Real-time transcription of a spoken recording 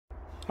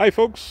Hi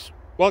folks,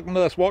 welcome to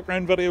this walk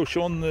around video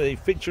showing the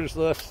features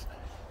of this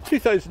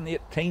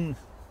 2018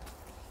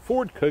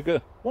 Ford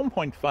Kuga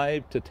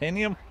 1.5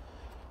 Titanium.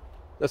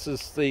 This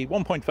is the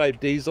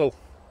 1.5 diesel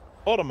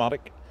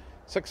automatic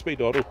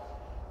 6-speed auto.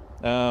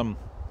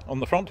 On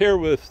the front here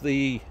with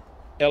the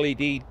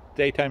LED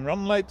daytime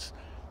run lights,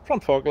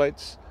 front fog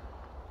lights,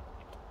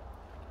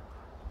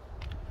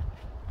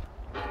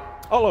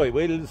 alloy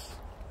wheels,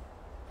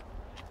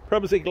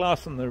 privacy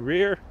glass in the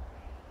rear.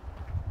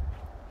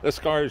 This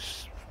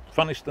car's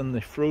finished in the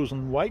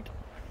frozen white.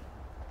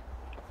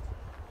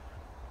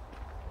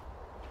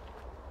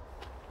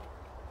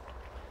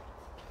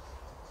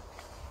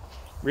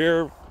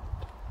 Rear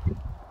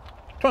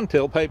twin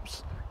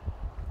tailpipes,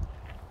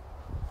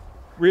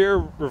 rear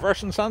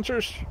reversing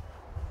sensors,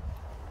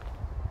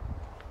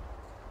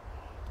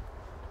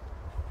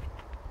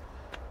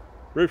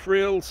 roof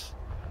rails.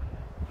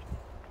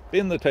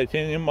 Being the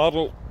titanium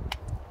model,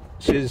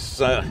 she's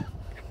front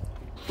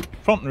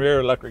and rear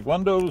electric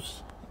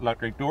windows,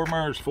 electric door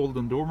mirrors,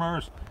 folding door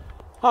mirrors,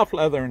 half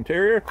leather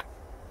interior,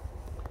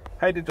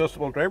 height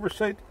adjustable driver's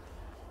seat,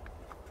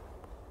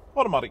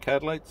 automatic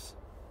headlights,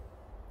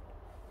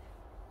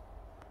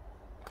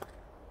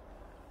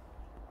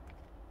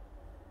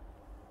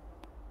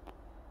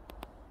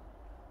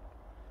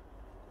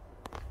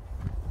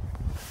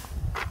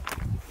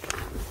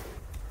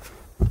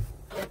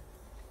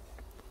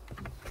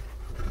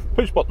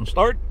 push button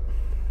start,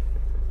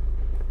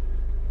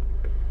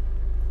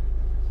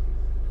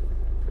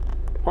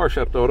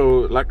 Powershift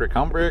auto electric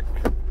handbrake,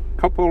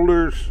 cup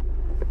holders,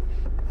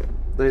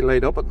 they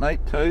light up at night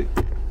too.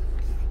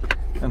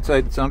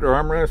 Inside the center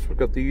armrest we've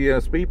got the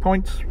USB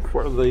points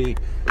for the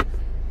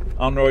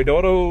Android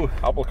Auto,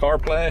 Apple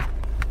CarPlay,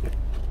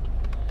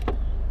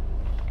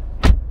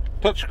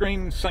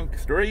 touchscreen, Sync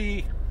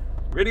 3,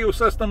 radio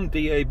system,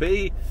 DAB,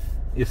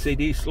 your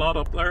CD slot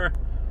up there,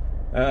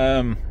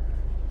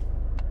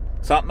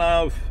 sat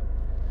nav,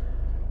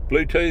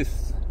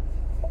 Bluetooth,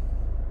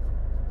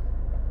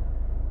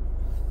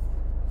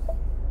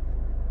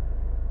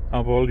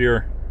 have all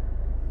your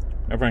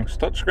everything's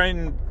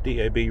touchscreen,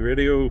 DAB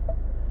radio,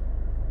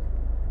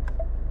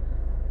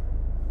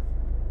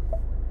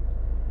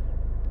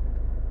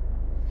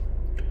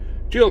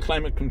 dual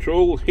climate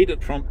control,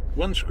 heated front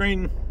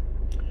windscreen,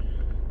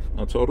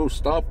 that's auto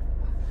stop,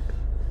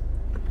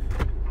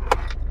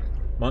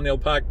 manual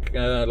pack,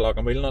 lock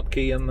and wheel nut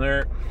key in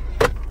there,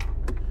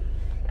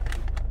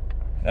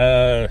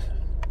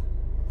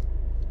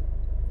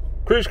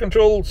 cruise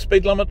control,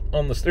 speed limit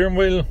on the steering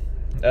wheel,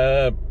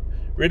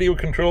 radio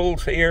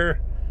controls here,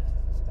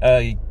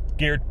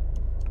 gear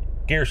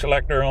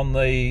selector on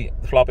the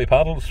floppy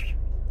paddles,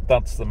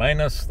 that's the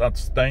minus,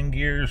 that's down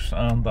gears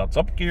and that's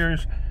up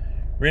gears,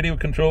 radio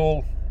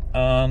control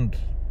and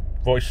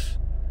voice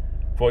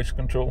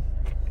control.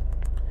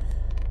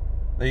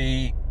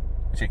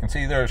 As you can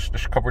see there's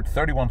covered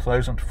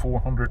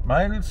 31,400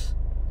 miles.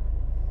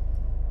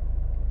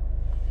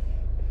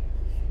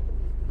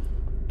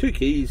 2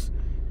 keys,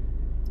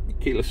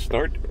 keyless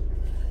start.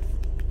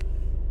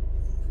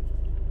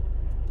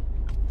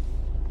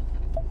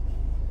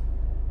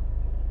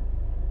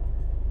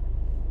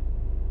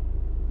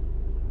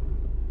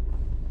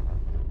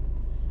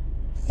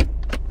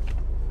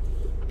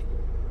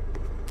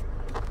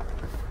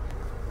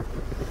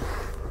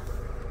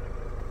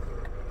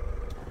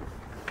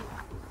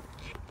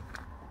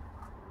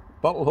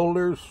 Bottle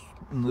holders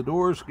in the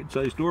doors, good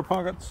sized door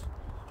pockets.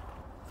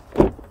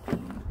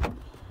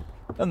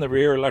 In the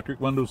rear, electric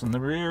windows in the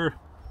rear.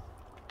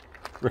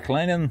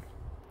 Reclining,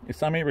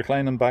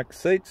 semi-reclining back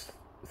seats,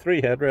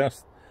 3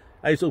 headrests,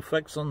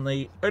 ISOFIX on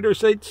the outer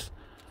seats.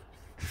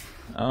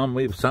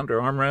 We have center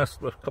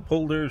armrest with cup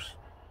holders,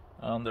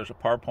 and there's a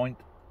power point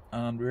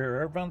and rear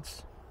air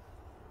vents.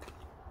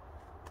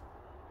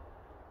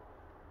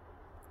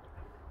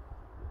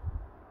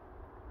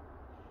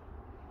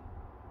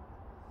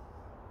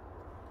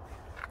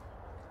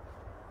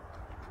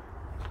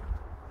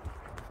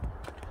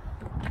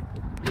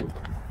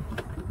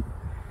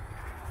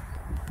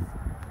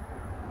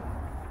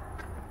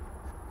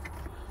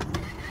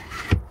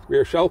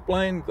 Rear shelf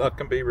blind, that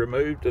can be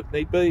removed if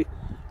need be.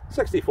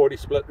 60/40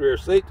 split rear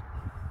seat.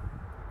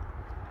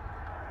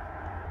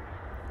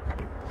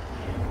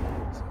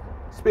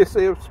 Space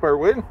safe spare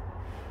wheel.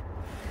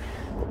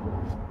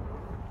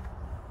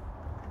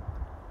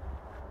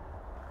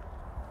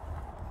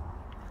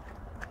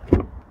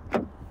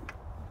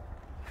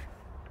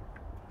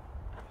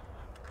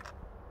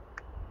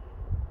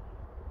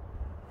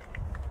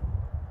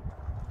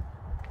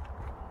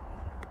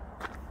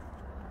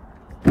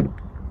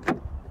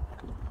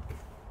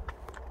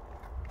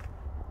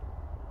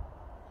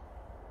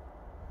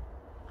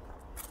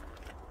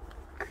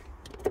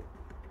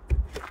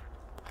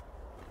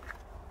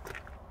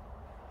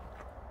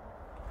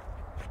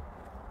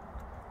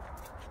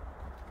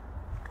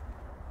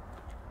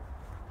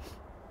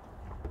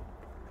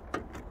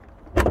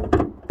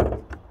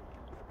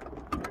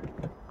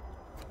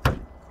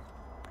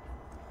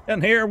 In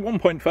here,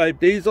 1.5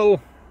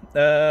 diesel,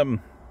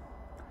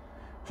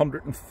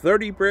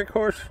 130 brake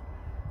horse,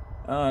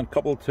 and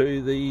coupled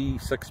to the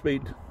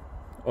 6-speed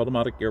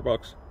automatic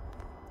gearbox.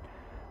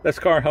 This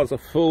car has a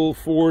full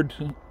Ford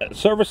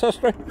service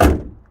history.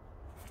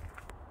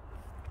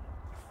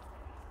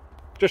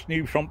 Just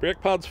new front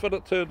brake pads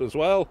fitted to it as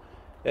well.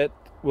 It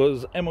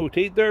was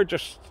MOT'd there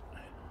just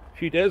a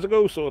few days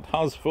ago, so it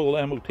has full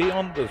MOT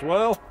on it as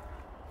well.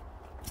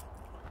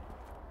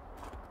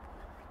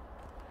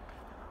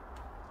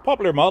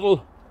 Popular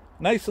model,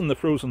 nice in the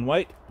frozen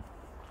white.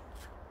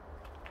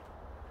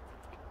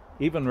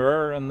 Even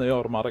rarer in the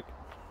automatic.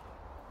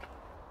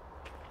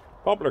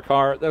 Popular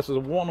car. This is a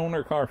one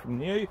owner car from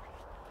new.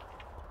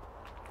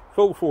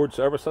 Full Ford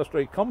service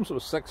history. Comes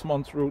with 6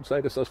 months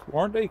roadside assist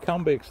warranty.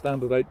 Can be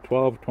extended out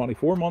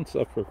 12-24 months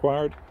if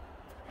required.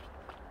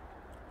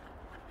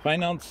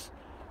 Finance.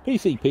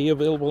 PCP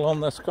available on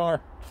this car.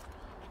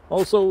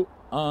 Also,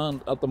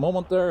 and at the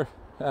moment there,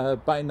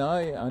 buy now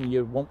and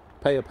you won't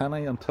pay a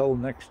penny until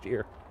next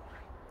year.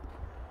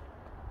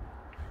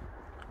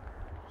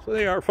 So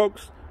there you are,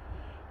 folks.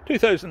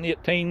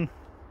 2018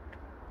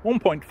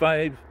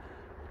 1.5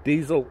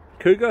 diesel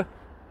Kuga,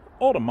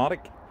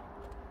 automatic,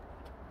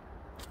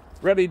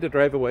 ready to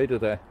drive away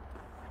today.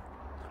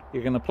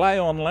 You can apply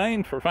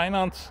online for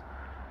finance.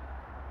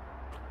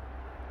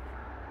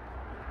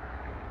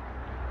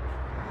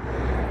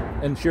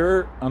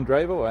 Insure and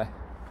drive away.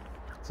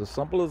 It's as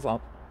simple as that.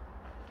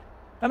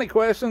 Any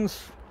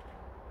questions?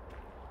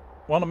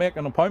 Want to make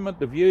an appointment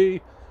to view?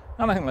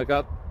 Anything like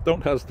that?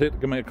 Don't hesitate to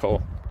give me a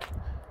call.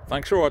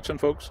 Thanks for watching,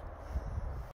 folks.